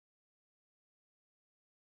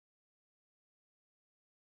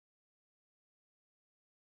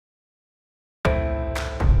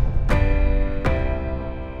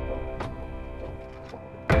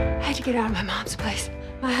to get out of my mom's place.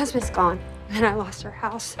 My husband's gone, and I lost our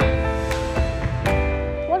house.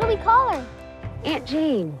 What do we call her? Aunt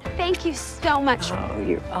Jean, thank you so much. Oh,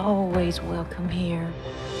 you're always welcome here.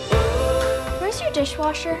 Where's your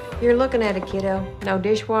dishwasher? You're looking at it, kiddo. No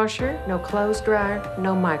dishwasher, no clothes dryer,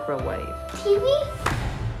 no microwave. TV?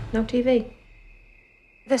 No TV.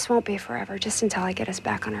 This won't be forever, just until I get us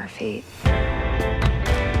back on our feet.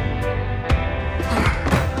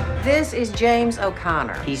 This is James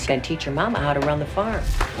O'Connor. He's gonna teach your mama how to run the farm.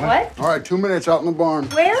 What? All right, 2 minutes out in the barn.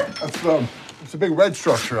 Where? It's a big red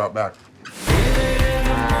structure out back.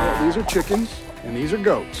 Yeah, these are chickens, and these are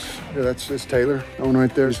goats. Yeah, that's Taylor. That one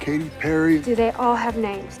right there is Katy Perry. Do they all have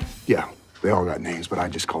names? Yeah, they all got names, but I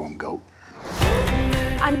just call them Goat.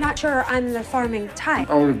 I'm not sure I'm the farming type.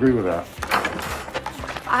 I would agree with that.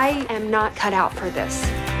 I am not cut out for this.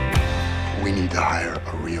 We need to hire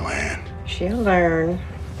a real hand. She'll learn.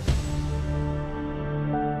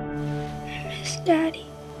 Miss Daddy.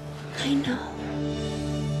 I know.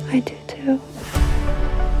 I do too.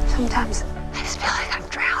 Sometimes I just feel like I'm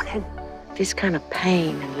drowning. This kind of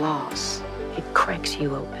pain and loss, it cracks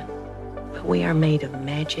you open. But we are made of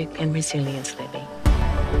magic and resilience, Libby.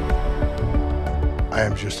 I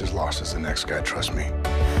am just as lost as the next guy, trust me.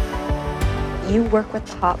 You work with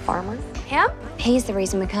the hot farmer? Him? He's the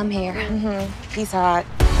reason we come here. He's hot.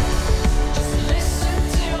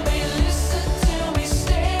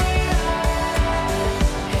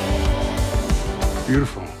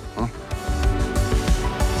 Beautiful, huh?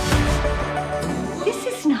 This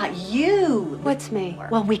is not you. What's me?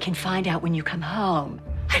 Well, we can find out when you come home.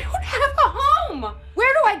 I don't have a home.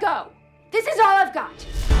 Where do I go? This is all I've got.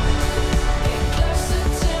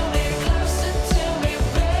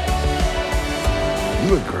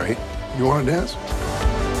 You look great. You want to dance?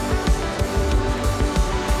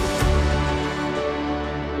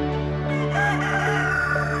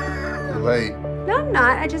 You're late. No, I'm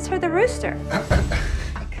not. I just heard the rooster.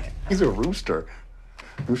 He's a rooster.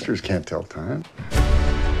 Roosters can't tell time.